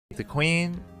the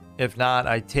queen. If not,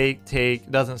 I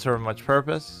take. Doesn't serve much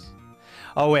purpose.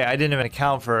 Oh wait, I didn't even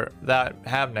account for that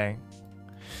happening.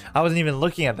 I wasn't even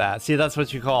looking at that. See, that's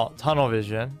what you call tunnel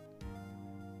vision.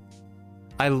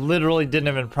 I literally didn't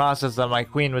even process that my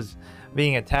queen was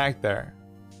being attacked there.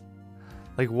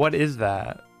 Like, what is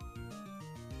that?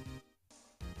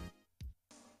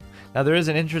 Now, there is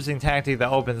an interesting tactic that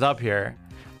opens up here.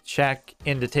 Check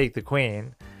in to take the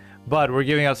queen. But we're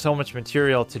giving up so much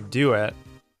material to do it.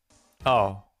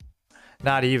 Oh.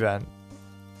 Not even.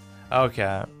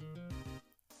 Okay.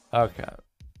 Okay.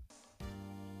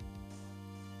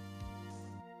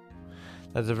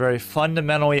 That's a very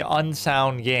fundamentally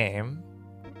unsound game,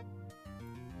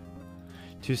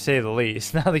 to say the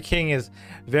least. Now the king is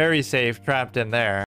very safe trapped in there.